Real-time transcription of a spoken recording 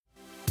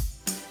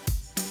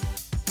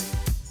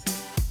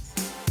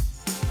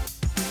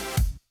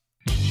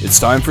It's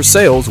time for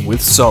Sales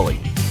with Sully.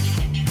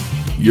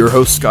 Your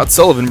host, Scott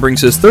Sullivan, brings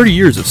his 30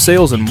 years of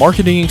sales and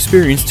marketing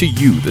experience to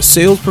you, the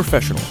sales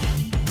professional,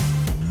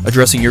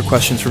 addressing your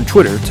questions from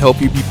Twitter to help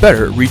you be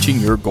better at reaching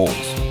your goals.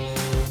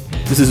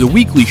 This is a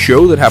weekly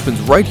show that happens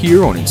right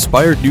here on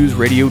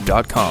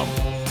InspiredNewsRadio.com.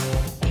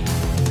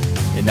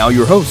 And now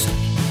your host,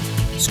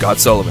 Scott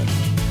Sullivan.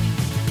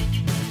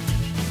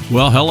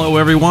 Well, hello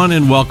everyone,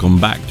 and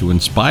welcome back to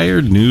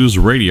Inspired News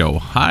Radio.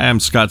 Hi, I'm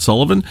Scott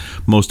Sullivan.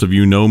 Most of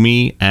you know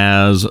me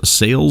as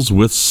Sales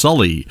with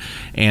Sully.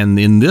 And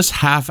in this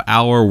half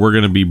hour, we're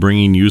going to be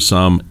bringing you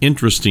some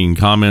interesting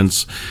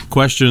comments,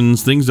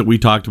 questions, things that we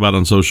talked about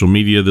on social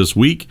media this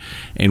week,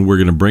 and we're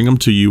going to bring them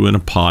to you in a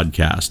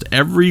podcast.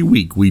 Every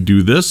week we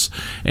do this,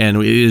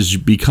 and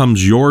it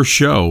becomes your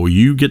show.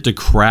 You get to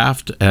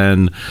craft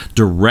and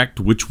direct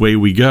which way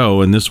we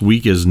go, and this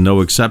week is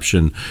no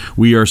exception.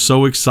 We are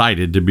so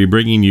excited to be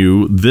bringing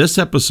you this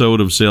episode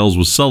of Sales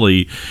with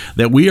Sully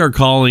that we are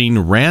calling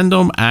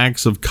Random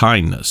Acts of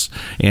Kindness,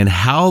 and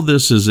how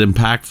this is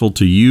impactful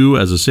to you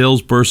as a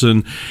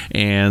salesperson,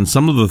 and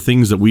some of the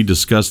things that we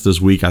discussed this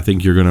week I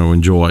think you're going to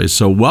enjoy.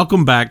 So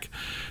welcome back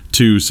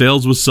to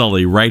Sales with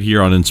Sully right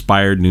here on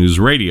Inspired News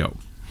Radio.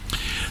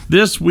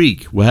 This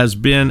week has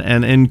been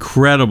an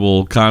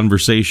incredible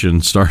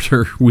conversation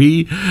starter.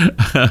 We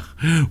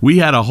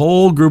had a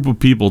whole group of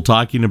people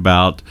talking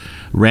about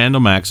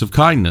random acts of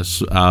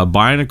kindness,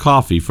 buying a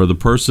coffee for the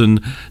person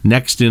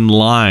next in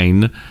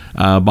line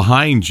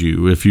behind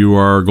you if you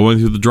are going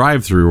through the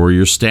drive-thru, or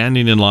you're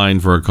standing in line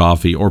for a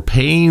coffee, or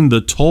paying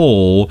the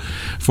toll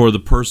for the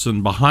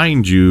person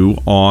behind you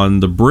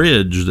on the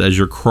bridge as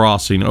you're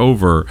crossing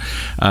over,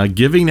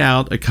 giving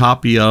out a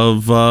copy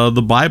of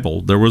the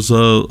Bible. There was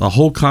a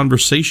whole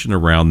conversation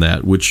around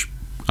that, which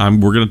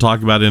we're going to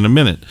talk about in a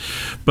minute.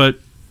 But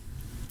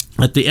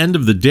at the end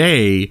of the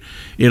day,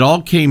 it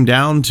all came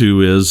down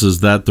to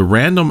is that the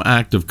random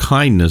act of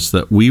kindness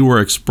that we were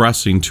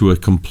expressing to a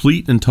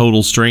complete and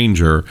total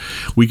stranger,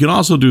 we can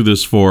also do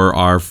this for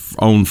our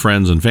own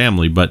friends and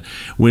family, but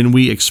when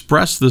we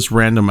express this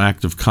random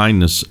act of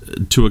kindness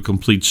to a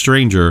complete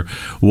stranger,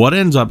 what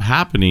ends up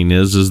happening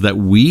is that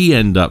we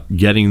end up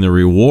getting the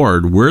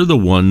reward. We're the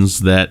ones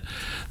that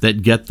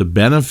get the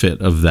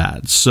benefit of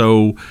that.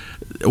 So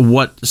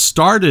what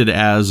started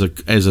as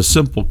a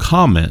simple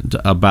comment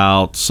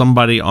about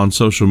somebody on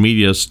social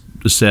media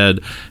said,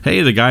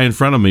 "Hey, the guy in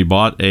front of me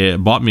bought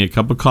me a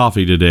cup of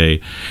coffee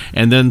today,"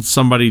 and then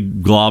somebody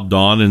globbed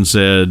on and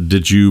said,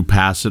 "Did you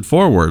pass it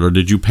forward, or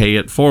did you pay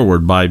it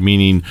forward?" By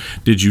meaning,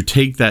 did you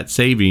take that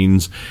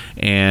savings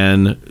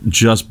and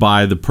just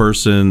buy the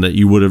person that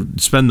you would have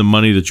spend the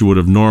money that you would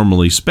have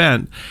normally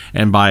spent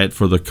and buy it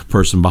for the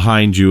person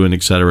behind you, and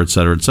et cetera, et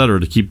cetera, et cetera,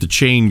 to keep the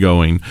chain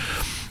going?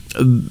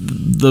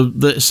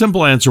 The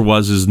simple answer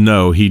is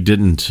no, he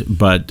didn't,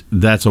 but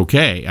that's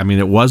okay. I mean,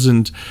 it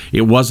wasn't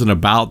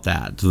about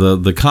that.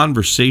 The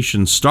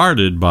conversation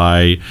started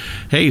by,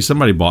 "Hey,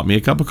 somebody bought me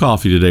a cup of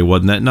coffee today.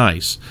 Wasn't that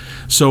nice?"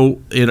 So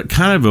it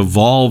kind of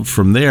evolved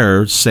from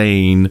there,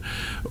 saying,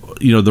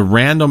 the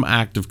random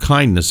act of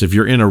kindness. If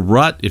you're in a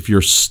rut, if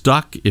you're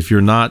stuck, if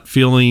you're not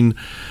feeling,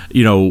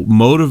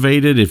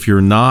 motivated, if you're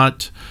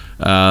not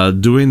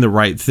doing the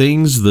right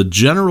things, the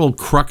general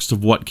crux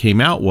of what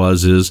came out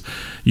is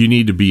you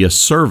need to be a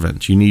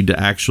servant. You need to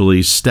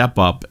actually step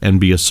up and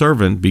be a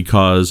servant,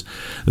 because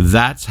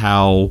that's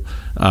how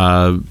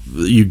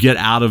you get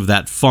out of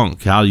that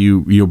funk, how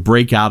you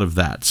break out of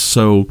that.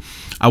 So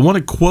I want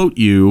to quote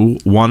you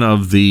one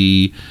of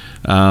the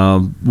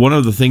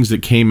things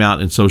that came out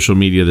in social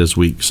media this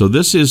week. So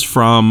this is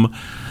from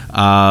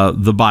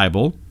the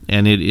Bible,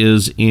 and it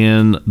is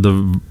in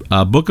the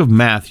book of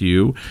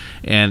Matthew,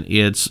 and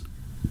it's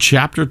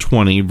chapter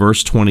 20,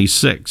 verse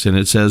 26, and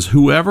it says,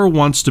 "Whoever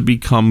wants to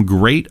become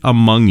great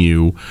among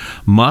you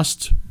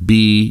must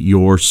be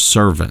your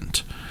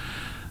servant."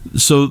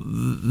 So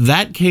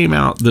that came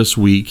out this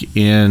week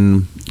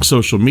in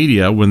social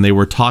media when they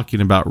were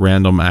talking about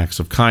random acts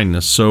of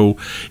kindness. So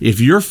if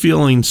you're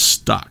feeling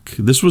stuck,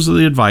 this was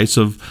the advice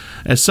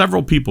as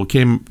several people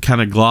kind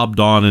of globbed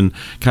on and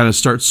kind of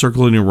start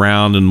circling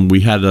around, and we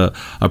had a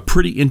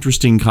pretty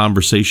interesting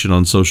conversation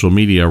on social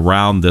media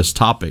around this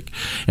topic.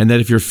 And that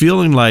if you're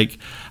feeling like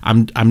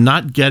I'm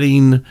not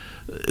getting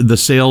the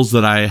sales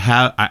that I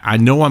have, I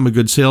know I'm a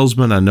good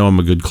salesman, I know I'm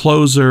a good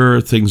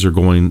closer, things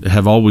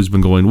have always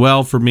been going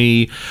well for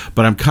me,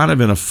 but I'm kind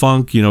of in a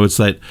funk. It's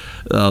that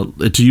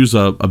to use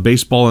a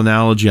baseball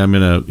analogy, I'm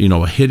in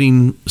a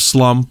hitting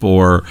slump,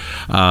 or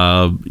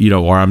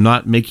or I'm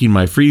not making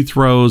my free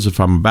throws if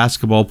I'm a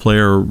basketball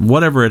player,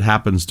 whatever it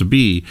happens to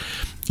be.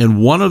 And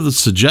one of the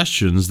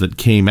suggestions that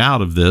came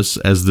out of this,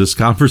 as this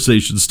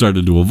conversation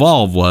started to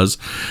evolve, was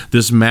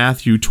this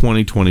Matthew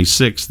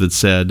 20:26 that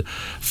said,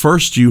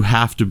 "First you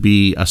have to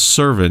be a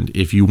servant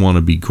if you want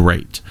to be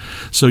great."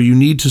 So you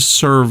need to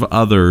serve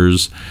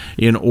others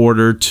in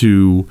order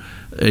to,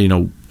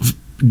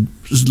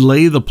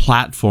 lay the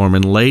platform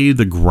and lay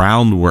the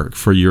groundwork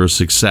for your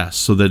success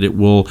so that it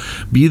will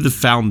be the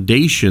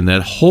foundation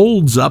that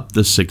holds up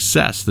the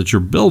success that you're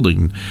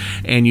building.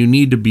 And you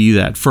need to be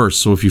that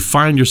first. So if you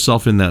find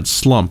yourself in that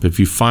slump, if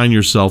you find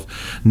yourself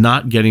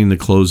not getting the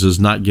closes,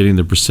 not getting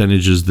the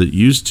percentages that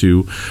you used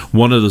to,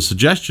 one of the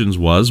suggestions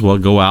was, well,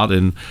 go out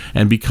and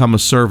become a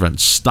servant.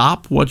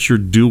 Stop what you're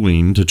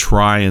doing to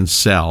try and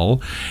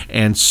sell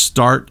and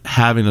start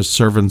having a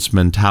servant's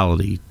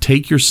mentality.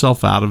 Take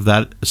yourself out of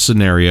that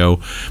scenario.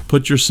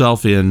 Put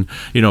yourself in,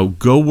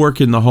 go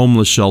work in the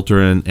homeless shelter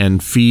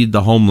and feed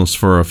the homeless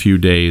for a few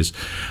days.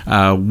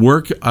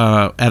 Work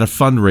at a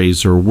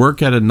fundraiser,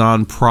 work at a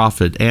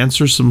nonprofit,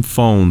 answer some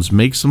phones,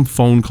 make some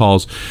phone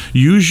calls.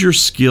 Use your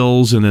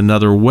skills in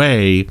another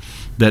way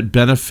that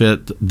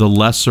benefit the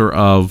lesser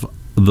of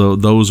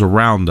those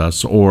around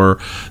us, or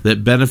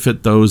that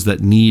benefit those that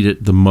need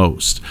it the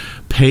most.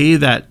 Pay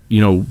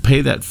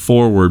that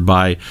forward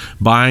by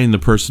buying the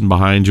person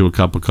behind you a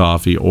cup of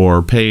coffee,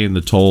 or paying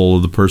the toll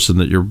of the person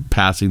that you're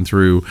passing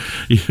through,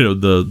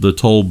 the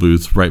toll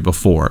booth right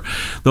before.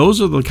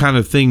 Those are the kind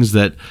of things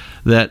that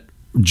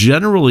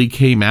generally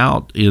came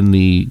out in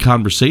the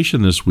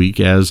conversation this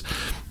week as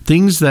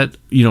things that,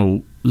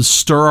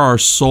 stir our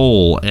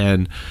soul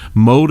and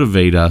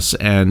motivate us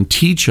and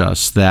teach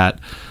us that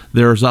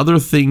there's other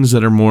things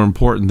that are more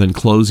important than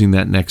closing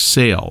that next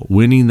sale,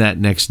 winning that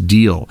next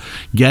deal,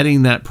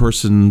 getting that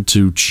person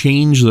to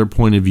change their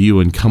point of view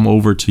and come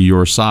over to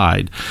your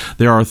side.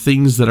 There are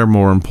things that are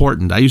more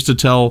important. I used to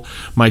tell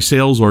my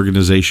sales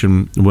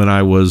organization when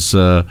I was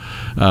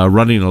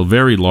running a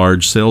very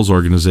large sales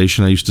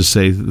organization, I used to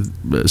say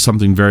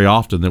something very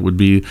often that would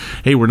be,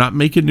 hey, we're not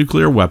making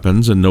nuclear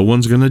weapons and no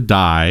one's going to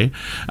die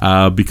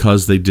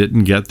because they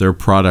didn't get their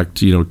product,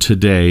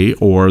 today,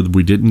 or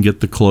we didn't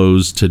get the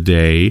close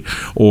today,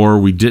 or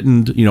we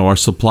didn't, our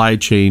supply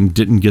chain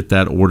didn't get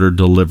that order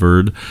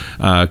delivered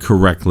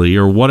correctly,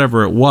 or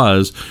whatever it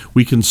was.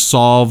 We can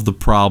solve the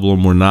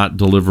problem. We're not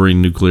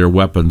delivering nuclear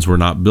weapons. We're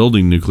not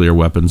building nuclear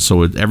weapons.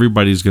 So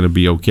everybody's going to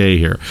be okay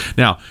here.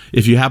 Now,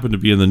 if you happen to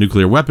be in the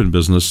nuclear weapon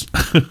business,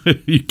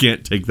 you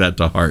can't take that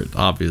to heart,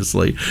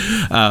 obviously.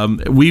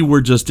 We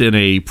were just in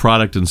a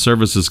product and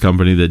services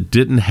company that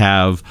didn't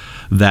have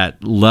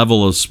that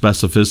level of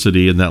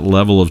specificity and that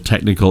level of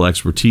technical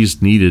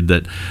expertise needed,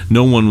 that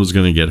no one was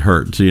going to get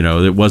hurt.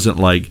 It wasn't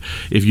like,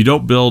 if you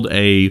don't build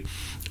a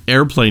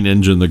airplane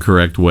engine the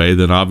correct way,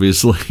 then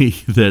obviously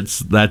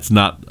that's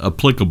not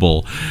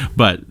applicable.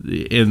 But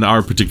in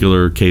our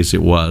particular case,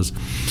 it was.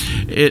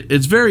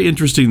 It's very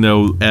interesting,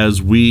 though, as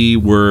we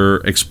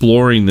were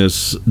exploring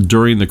this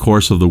during the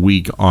course of the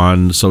week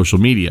on social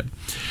media,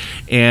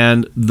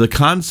 and the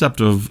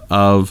concept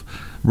of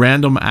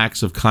random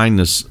acts of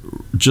kindness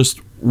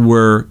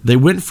they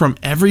went from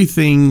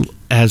everything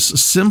as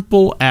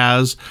simple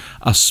as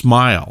a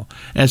smile,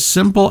 as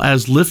simple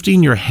as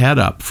lifting your head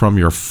up from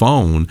your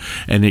phone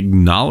and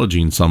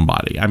acknowledging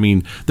somebody. I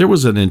mean, there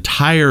was an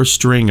entire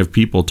string of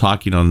people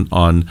talking on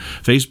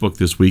Facebook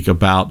this week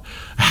about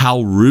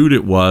how rude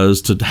it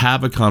was to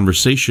have a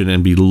conversation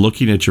and be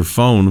looking at your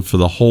phone for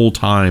the whole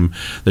time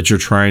that you're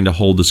trying to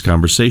hold this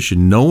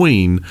conversation,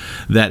 knowing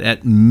that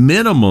at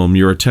minimum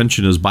your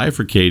attention is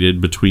bifurcated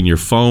between your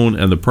phone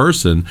and the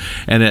person,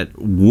 and at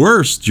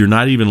worst you're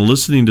not even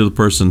listening to the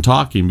person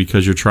talking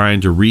because you're trying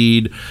to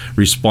read,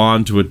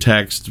 respond to a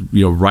text,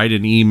 write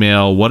an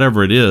email,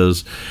 whatever it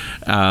is.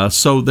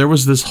 So there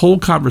was this whole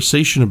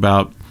conversation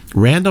about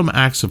random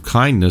acts of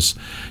kindness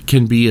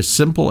can be as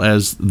simple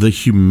as the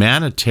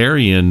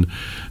humanitarian,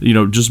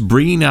 just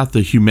bringing out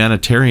the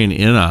humanitarian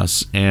in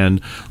us and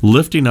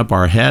lifting up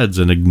our heads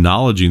and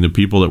acknowledging the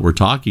people that we're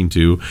talking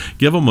to.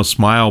 Give them a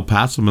smile,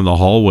 pass them in the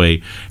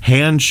hallway,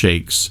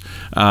 handshakes,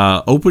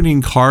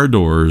 opening car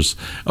doors,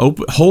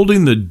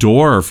 holding the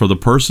door for the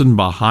person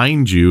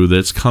behind you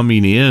that's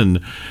coming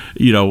in,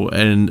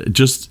 and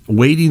just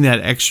waiting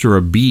that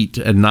extra beat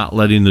and not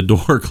letting the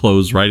door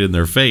close right in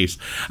their face.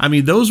 I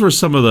mean, those were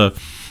some of the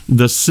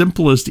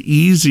simplest,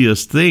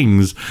 easiest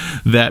things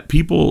that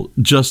people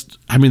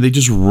they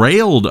just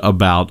railed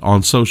about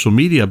on social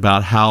media,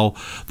 about how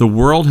the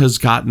world has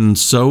gotten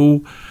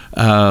so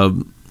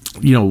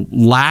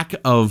lack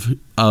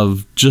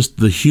of just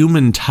the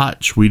human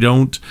touch. We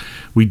don't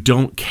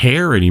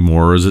care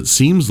anymore, as it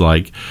seems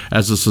like,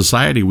 as a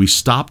society, we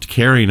stopped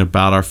caring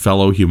about our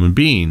fellow human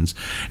beings.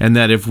 And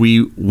that if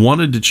we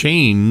wanted to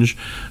change,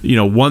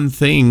 one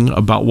thing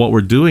about what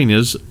we're doing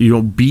is,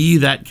 be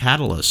that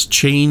catalyst.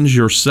 Change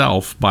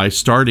yourself by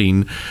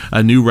starting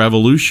a new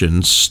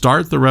revolution.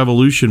 Start the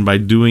revolution by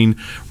doing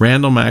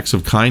random acts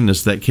of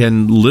kindness that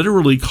can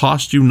literally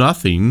cost you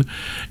nothing,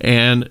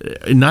 and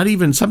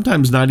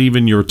sometimes not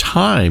even your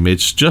time.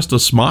 It's just a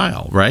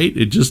smile, right?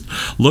 It just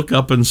look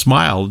up and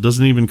smile. It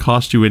doesn't even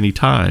cost you any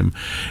time.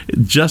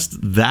 Just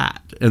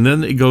that. And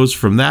then it goes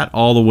from that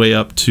all the way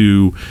up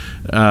to,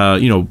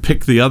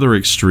 pick the other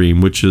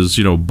extreme, which is,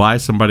 buy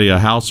somebody a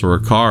house or a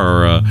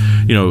car, or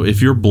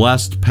if you're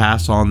blessed,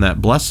 pass on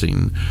that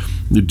blessing.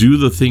 Do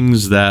the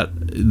things that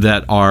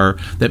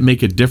that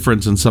make a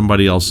difference in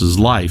somebody else's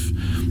life.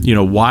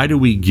 Why do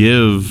we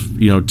give,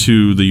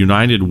 to the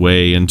United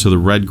Way and to the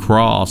Red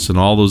Cross and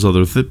all those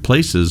other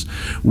places?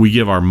 We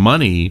give our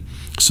money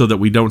so that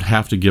we don't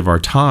have to give our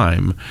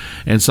time.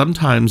 And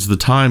sometimes the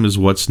time is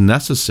what's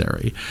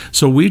necessary.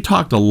 So we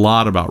talked a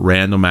lot about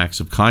random acts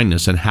of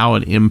kindness and how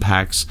it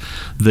impacts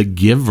the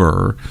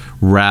giver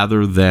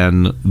rather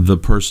than the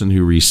person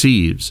who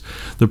receives.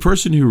 The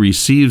person who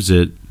receives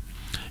it,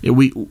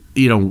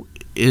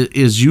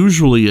 is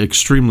usually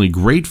extremely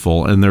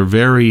grateful, and they're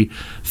very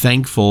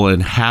thankful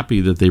and happy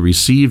that they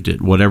received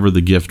it, whatever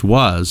the gift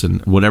was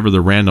and whatever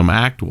the random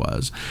act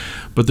was.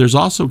 But there's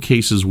also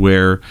cases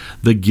where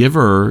the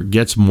giver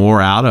gets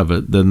more out of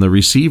it than the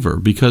receiver,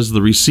 because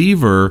the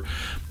receiver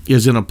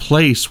is in a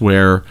place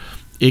where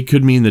it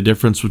could mean the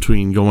difference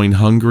between going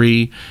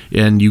hungry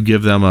and you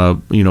give them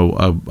a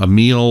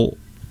meal,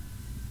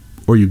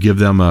 or you give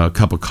them a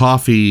cup of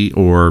coffee,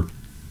 or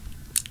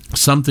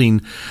something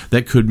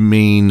that could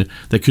mean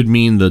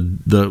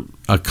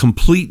a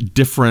complete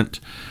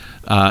different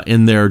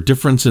in their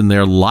difference in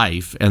their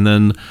life. And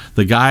then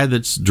the guy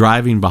that's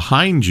driving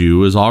behind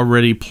you is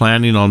already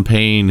planning on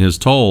paying his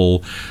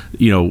toll.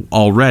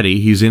 Already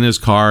he's in his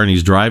car and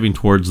he's driving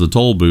towards the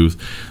toll booth.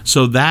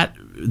 So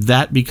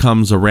that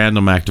becomes a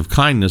random act of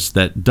kindness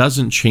that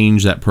doesn't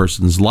change that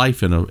person's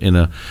life in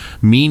a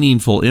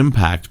meaningful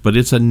impact, but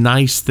it's a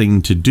nice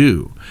thing to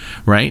do,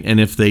 right? And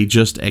if they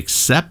just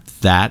accept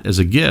that as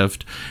a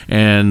gift,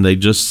 and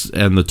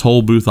the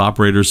toll booth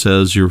operator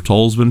says your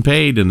toll's been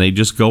paid, and they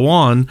just go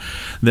on,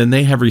 then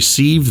they have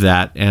received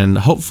that, and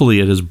hopefully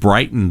it has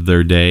brightened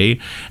their day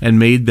and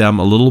made them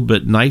a little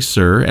bit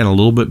nicer and a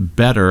little bit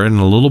better and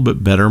a little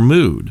bit better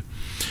mood.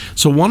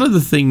 So one of the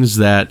things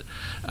that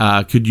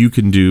you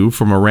can do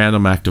from a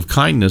random act of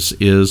kindness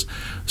is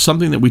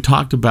something that we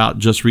talked about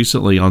just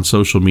recently on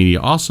social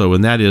media also,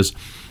 and that is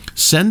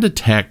send a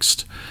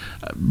text,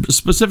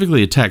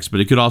 specifically a text,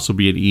 but it could also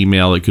be an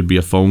email, it could be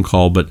a phone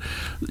call, but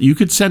you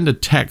could send a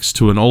text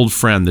to an old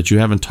friend that you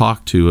haven't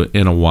talked to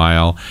in a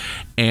while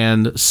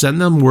and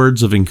send them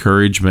words of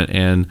encouragement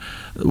and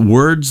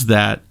words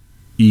that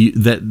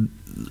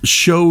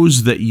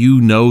shows that you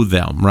know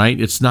them,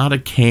 right? It's not a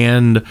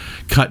canned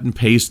cut and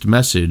paste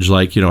message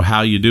like,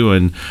 how you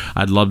doing?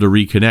 I'd love to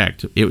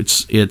reconnect.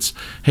 It's,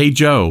 hey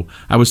Joe,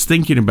 I was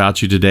thinking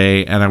about you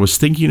today, and I was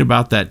thinking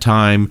about that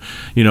time,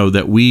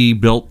 that we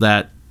built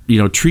that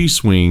tree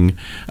swing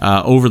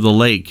over the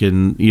lake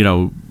and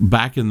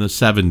back in the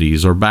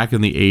 70s or back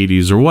in the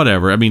 80s or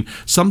whatever. I mean,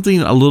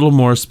 something a little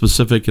more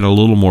specific and a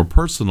little more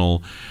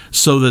personal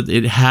so that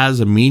it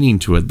has a meaning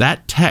to it.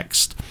 That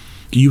text,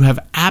 you have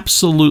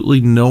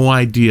absolutely no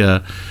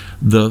idea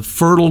the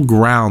fertile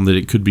ground that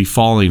it could be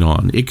falling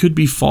on. It could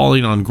be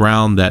falling on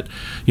ground that,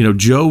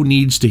 Joe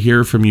needs to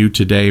hear from you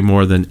today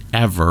more than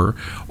ever,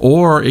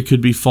 or it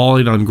could be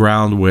falling on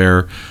ground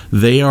where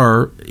they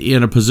are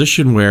in a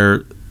position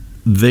where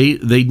they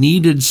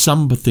needed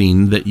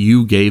something that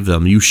you gave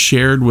them. You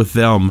shared with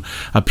them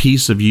a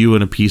piece of you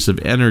and a piece of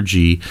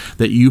energy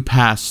that you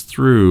passed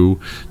through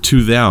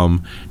to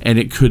them, and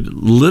it could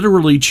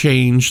literally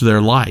change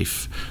their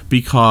life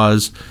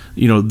because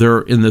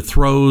they're in the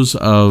throes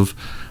of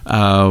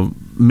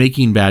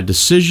making bad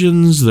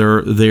decisions.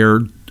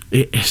 The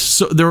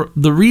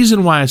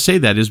reason why I say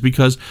that is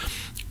because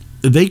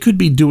they could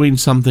be doing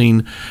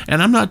something,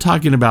 and I'm not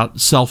talking about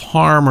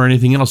self-harm or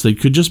anything else. They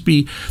could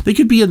be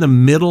in the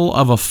middle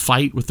of a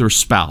fight with their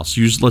spouse.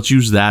 Let's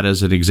use that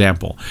as an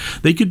example.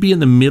 They could be in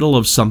the middle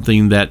of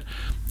something that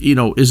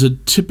is a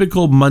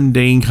typical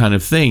mundane kind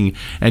of thing,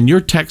 and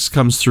your text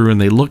comes through and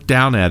they look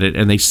down at it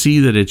and they see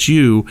that it's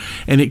you,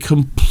 and it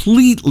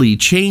completely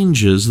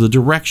changes the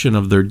direction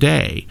of their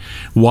day.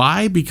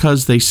 Why?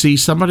 Because they see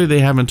somebody they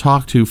haven't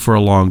talked to for a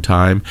long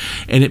time,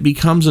 and it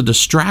becomes a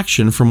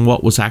distraction from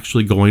what was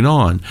actually going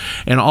on.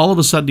 And all of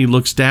a sudden he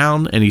looks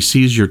down and he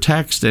sees your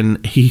text,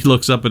 and he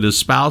looks up at his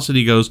spouse and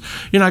he goes,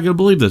 "You're not going to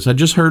believe this. I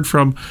just heard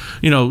from,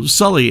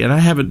 Sully, and I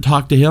haven't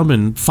talked to him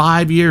in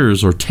 5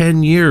 years or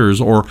 10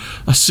 years or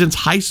since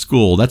high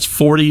school. That's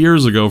 40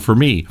 years ago for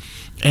me."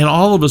 And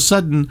all of a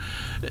sudden,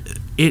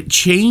 it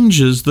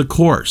changes the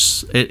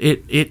course.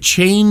 It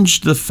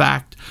changed the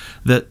fact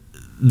that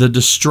the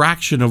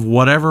distraction of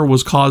whatever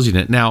was causing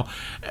it. Now,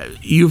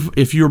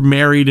 if you're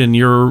married and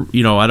you're,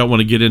 I don't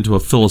want to get into a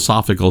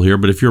philosophical here,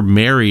 but if you're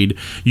married,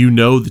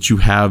 that you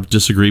have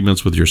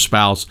disagreements with your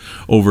spouse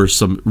over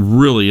some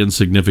really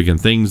insignificant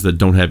things that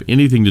don't have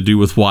anything to do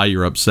with why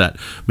you're upset.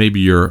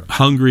 Maybe you're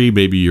hungry,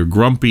 maybe you're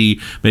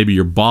grumpy, maybe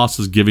your boss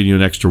is giving you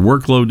an extra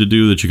workload to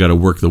do that you got to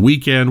work the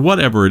weekend,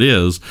 whatever it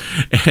is,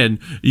 and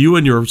you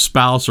and your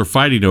spouse are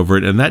fighting over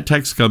it, and that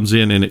text comes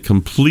in and it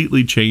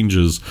completely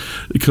changes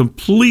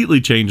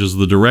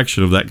the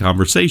direction of that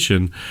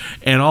conversation.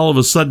 And all of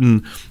a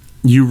sudden,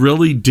 you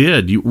really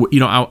did.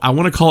 I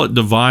want to call it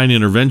divine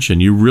intervention.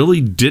 You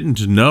really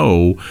didn't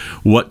know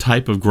what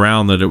type of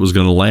ground that it was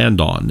going to land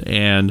on.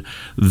 And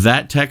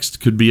that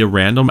text could be a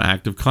random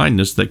act of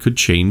kindness that could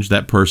change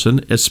that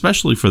person,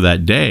 especially for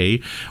that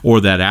day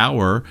or that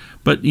hour.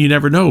 but you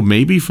never know,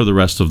 maybe for the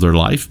rest of their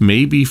life,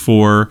 maybe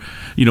for,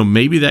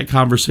 maybe that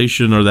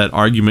conversation or that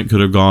argument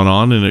could have gone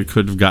on and it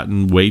could have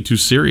gotten way too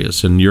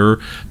serious, and your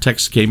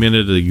text came in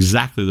at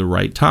exactly the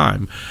right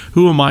time.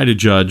 Who am I to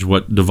judge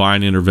what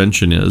divine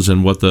intervention is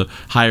and what the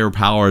higher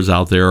powers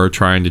out there are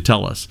trying to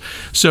tell us?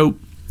 So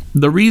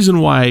the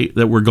reason why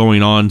that we're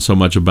going on so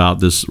much about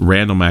this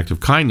random act of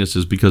kindness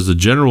is because the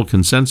general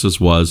consensus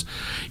was,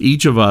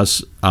 each of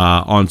us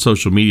on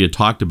social media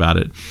talked about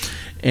it,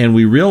 and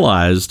we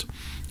realized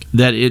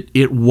that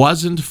it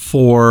wasn't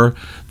for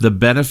the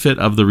benefit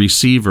of the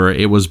receiver,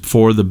 it was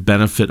for the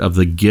benefit of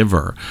the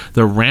giver.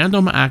 The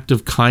random act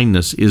of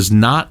kindness is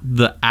not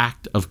the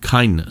act of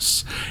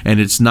kindness,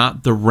 and it's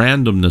not the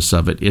randomness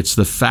of it. It's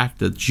the fact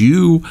that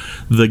you,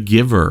 the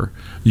giver,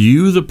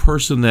 you, the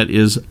person that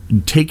is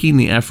taking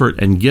the effort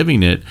and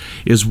giving it,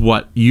 is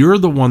what you're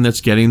the one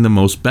that's getting the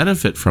most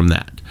benefit from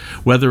that.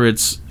 Whether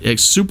it's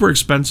super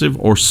expensive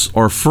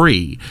or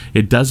free,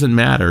 it doesn't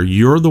matter.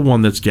 You're the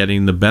one that's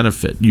getting the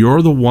benefit.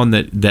 You're the one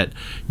that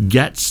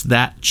gets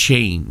that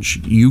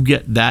change. You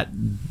get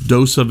that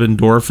dose of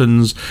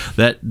endorphins,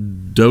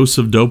 that dose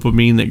of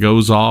dopamine that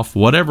goes off,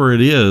 whatever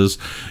it is,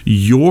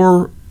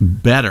 you're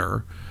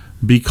better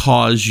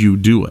because you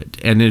do it.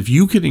 And if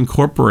you can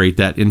incorporate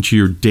that into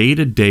your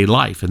day-to-day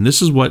life, and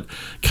this is what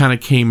kind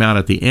of came out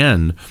at the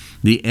end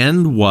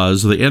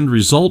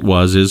result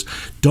was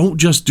don't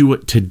just do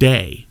it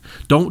today.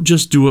 Don't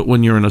just do it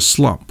when you're in a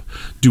slump.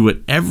 Do it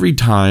every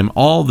time,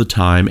 all the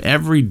time,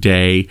 every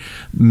day.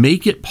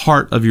 Make it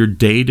part of your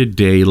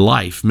day-to-day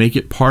life. Make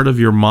it part of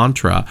your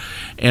mantra.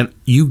 And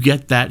you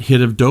get that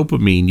hit of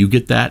dopamine. You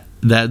get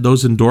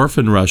those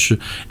endorphin rush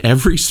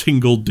every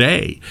single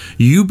day.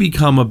 You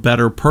become a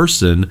better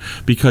person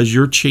because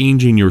you're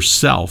changing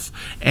yourself,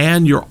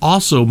 and you're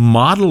also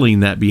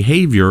modeling that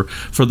behavior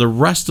for the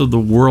rest of the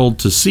world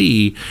to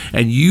see,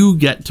 and you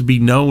get to be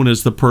known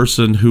as the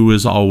person who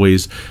is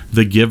always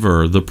the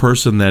giver, the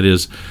person that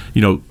is,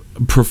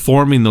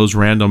 performing those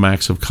random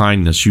acts of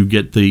kindness. You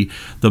get the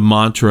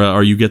mantra,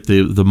 or you get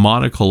the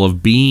monocle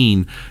of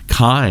being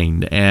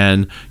kind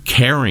and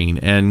caring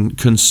and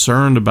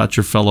concerned about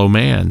your fellow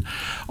man.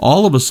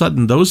 All of a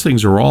sudden, those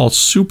things are all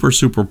super,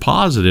 super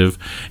positive,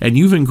 and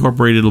you've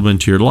incorporated them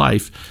into your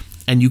life,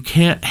 and you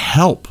can't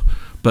help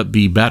but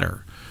be better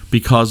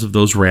because of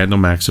those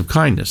random acts of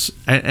kindness.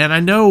 And I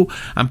know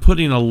I'm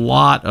putting a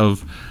lot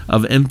of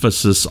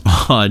emphasis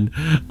on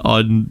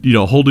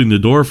holding the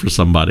door for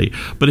somebody,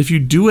 but if you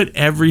do it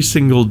every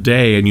single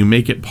day and you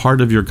make it part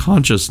of your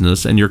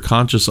consciousness and your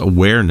conscious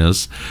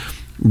awareness,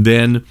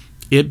 then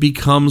it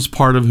becomes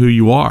part of who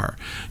you are.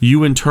 You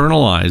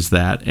internalize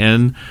that,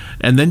 and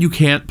then you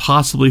can't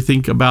possibly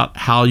think about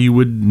how you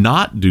would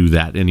not do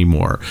that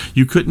anymore.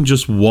 You couldn't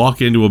just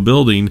walk into a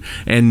building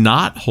and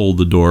not hold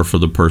the door for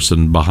the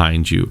person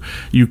behind you.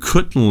 You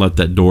couldn't let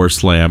that door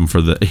slam for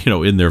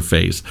in their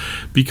face,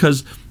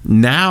 because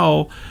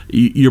now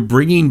you're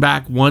bringing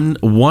back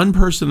one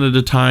person at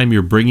a time.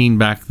 You're bringing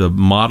back the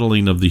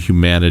modeling of the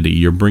humanity.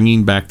 You're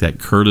bringing back that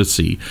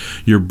courtesy.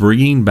 You're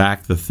bringing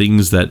back the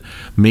things that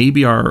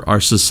maybe our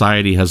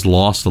society has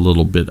lost a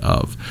little bit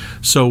of.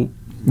 So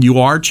you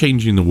are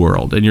changing the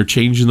world, and you're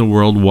changing the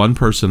world one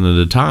person at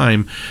a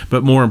time,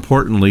 but more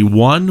importantly,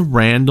 one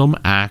random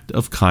act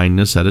of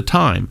kindness at a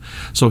time.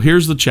 So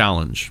here's the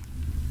challenge.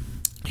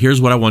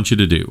 Here's what I want you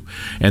to do.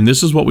 And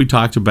this is what we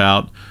talked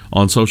about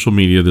on social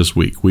media this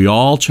week. We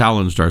all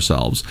challenged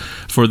ourselves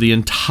for the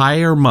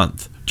entire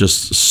month.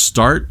 Just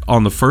start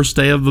on the first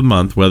day of the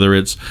month, whether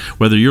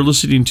you're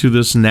listening to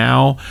this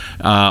now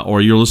or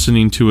you're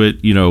listening to it,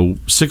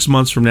 6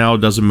 months from now,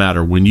 it doesn't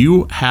matter. When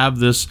you have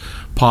this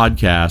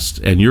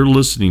podcast and you're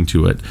listening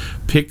to it,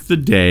 pick the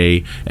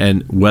day,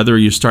 and whether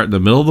you start in the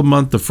middle of the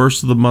month, the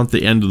first of the month,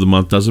 the end of the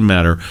month, doesn't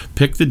matter.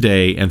 Pick the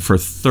day, and for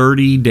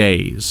 30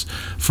 days,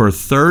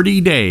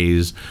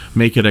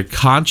 make it a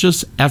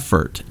conscious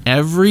effort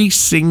every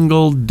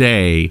single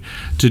day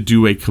to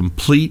do a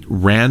complete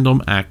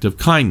random act of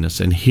kindness.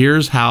 And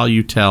here's how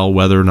you tell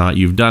whether or not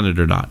you've done it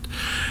or not.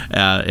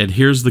 And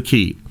here's the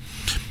key.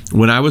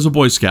 When I was a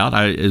Boy Scout,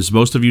 as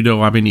most of you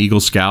know, I'm an Eagle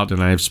Scout,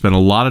 and I've spent a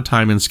lot of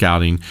time in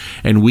scouting,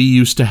 and we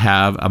used to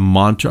have a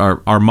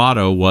mantra. Our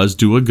motto was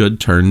do a good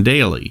turn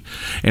daily.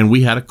 And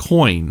we had a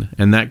coin,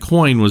 and that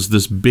coin was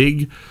this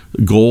big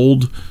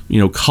gold,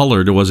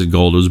 colored. It wasn't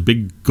gold. It was a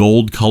big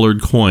gold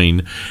colored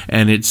coin,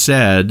 and it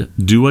said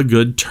do a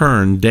good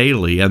turn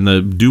daily. And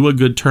the do a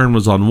good turn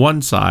was on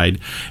one side,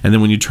 and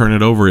then when you turn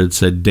it over, it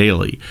said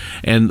daily.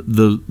 And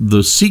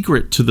the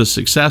secret to the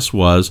success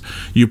was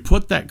you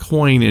put that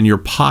coin in your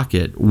pocket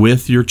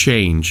with your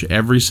change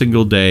every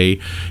single day.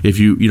 If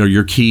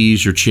your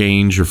keys, your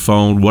change, your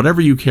phone, whatever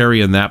you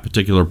carry in that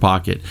particular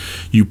pocket,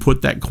 you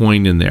put that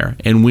coin in there.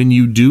 And when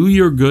you do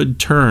your good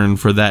turn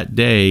for that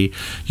day,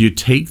 you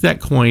take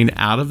that coin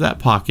out of that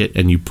pocket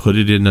and you put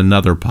it in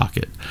another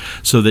pocket,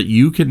 so that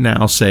you can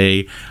now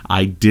say,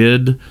 I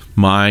did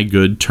my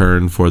good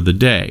turn for the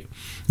day.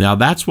 Now,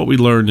 that's what we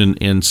learned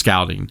in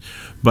scouting,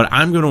 but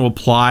I'm going to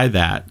apply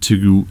that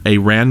to a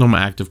random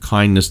act of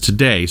kindness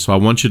today. So I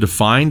want you to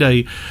find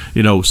a,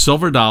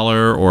 silver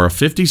dollar or a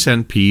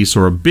 50-cent piece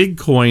or a big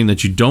coin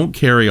that you don't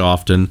carry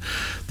often,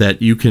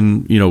 that you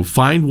can,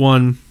 find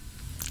one.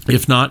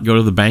 If not, go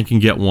to the bank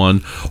and get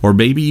one. Or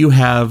maybe you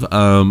have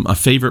a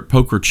favorite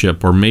poker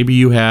chip, or maybe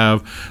you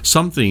have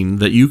something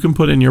that you can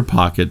put in your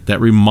pocket that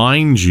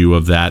reminds you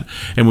of that.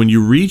 And when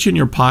you reach in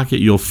your pocket,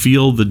 you'll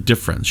feel the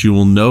difference. You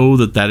will know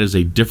that that is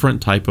a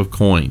different type of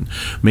coin.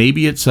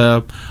 Maybe it's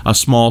a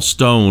small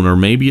stone, or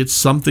maybe it's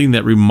something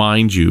that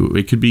reminds you.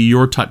 It could be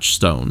your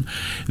touchstone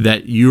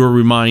that you are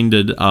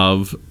reminded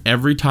of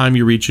every time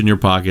you reach in your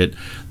pocket,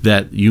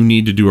 that you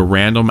need to do a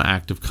random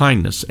act of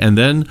kindness. And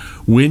then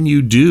when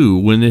you do,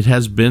 when it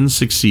has been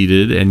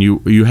succeeded, and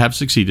you have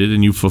succeeded,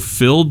 and you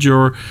fulfilled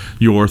your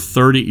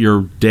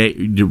day,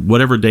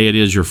 whatever day it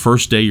is, your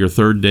first day, your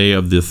third day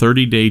of the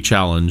 30-day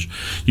challenge,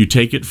 you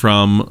take it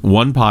from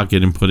one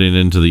pocket and put it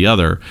into the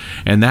other.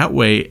 And that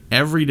way,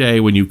 every day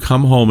when you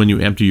come home and you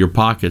empty your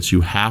pockets,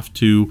 you have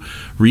to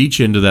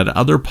reach into that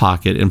other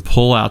pocket and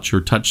pull out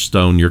your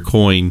touchstone, your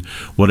coin,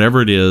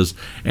 whatever it is,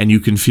 and you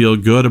can feel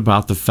good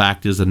about the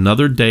fact is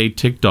another day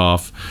ticked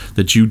off,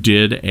 that you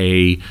did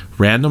a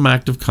random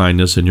act of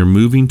kindness, and you're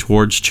moving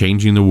towards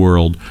changing the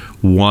world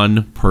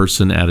one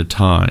person at a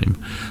time.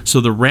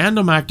 So the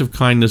random act of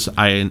kindness,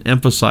 I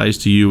emphasize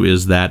to you,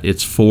 is that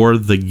it's for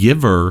the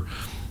giver,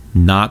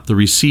 not the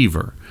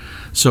receiver.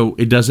 So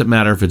it doesn't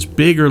matter if it's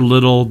big or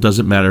little,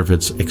 doesn't matter if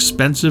it's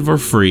expensive or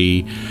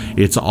free.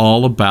 It's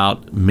all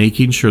about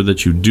making sure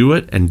that you do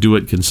it, and do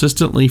it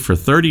consistently for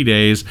 30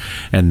 days.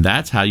 And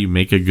that's how you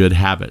make a good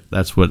habit.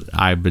 That's what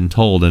I've been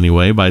told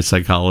anyway by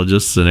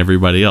psychologists and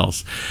everybody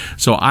else.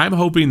 So I'm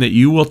hoping that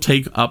you will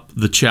take up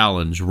the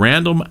challenge,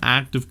 Random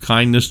Act of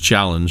Kindness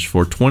Challenge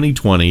for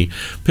 2020.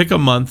 Pick a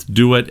month,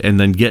 do it, and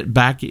then get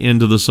back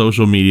into the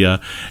social media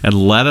and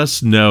let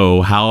us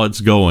know how it's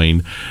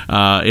going.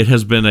 It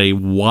has been a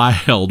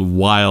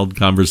wild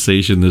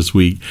conversation this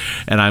week,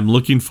 and I'm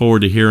looking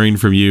forward to hearing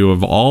from you,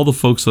 of all the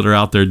folks that are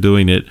out there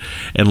doing it,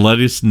 and let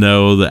us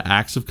know the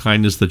acts of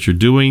kindness that you're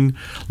doing.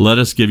 Let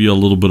us give you a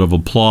little bit of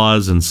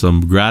applause and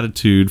some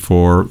gratitude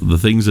for the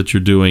things that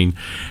you're doing.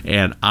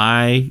 And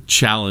I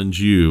challenge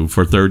you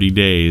for 30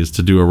 days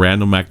to do a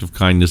random act of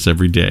kindness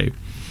every day.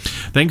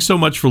 Thanks so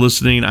much for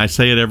listening. I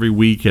say it every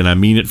week, and I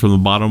mean it from the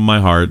bottom of my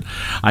heart.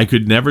 I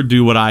could never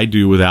do what I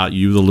do without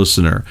you, the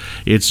listener.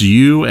 It's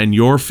you and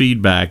your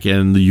feedback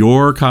and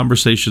your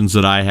conversations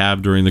that I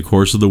have during the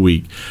course of the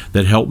week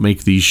that help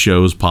make these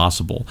shows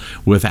possible.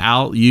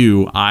 Without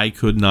you, I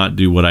could not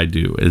do what I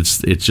do. It's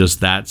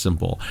just that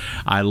simple.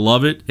 I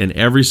love it, and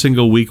every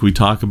single week we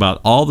talk about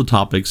all the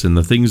topics and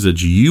the things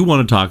that you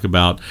want to talk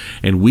about,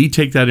 and we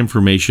take that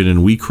information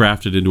and we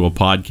craft it into a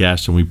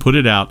podcast, and we put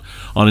it out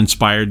on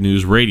Inspired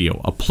News Radio,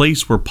 a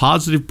place where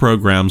positive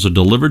programs are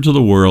delivered to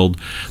the world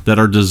that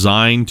are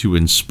designed to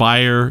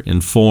inspire,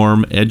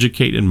 inform,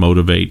 educate, and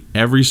motivate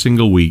every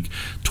single week,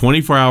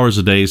 24 hours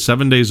a day,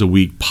 7 days a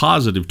week.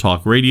 Positive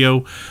Talk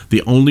Radio.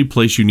 The only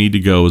place you need to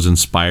go is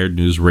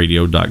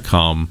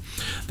inspirednewsradio.com.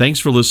 Thanks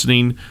for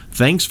listening.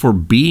 Thanks for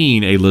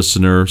being a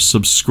listener.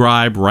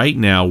 Subscribe right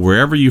now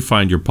wherever you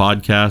find your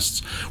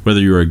podcasts, whether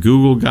you're a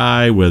Google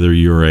guy, whether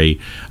you're a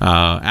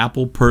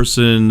Apple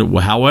person,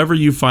 however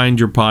you find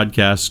your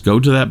podcasts, go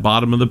to that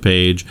bottom of the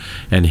page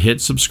and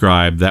hit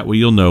subscribe. That way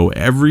you'll know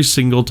every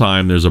single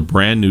time there's a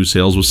brand new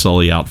Sales with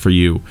Sully out for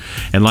you.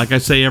 And like I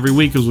say every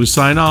week as we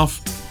sign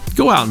off,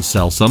 go out and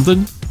sell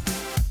something.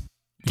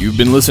 You've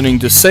been listening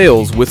to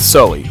Sales with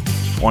Sully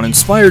on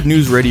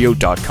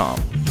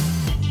InspiredNewsRadio.com.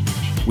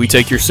 We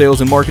take your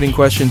sales and marketing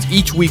questions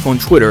each week on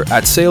Twitter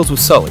at Sales with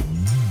Sully,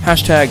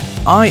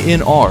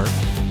 #INR,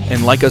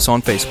 and like us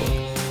on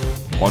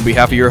Facebook. On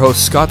behalf of your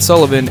host, Scott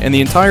Sullivan, and the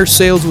entire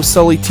Sales with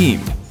Sully team,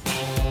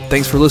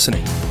 thanks for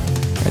listening,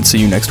 and see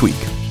you next week.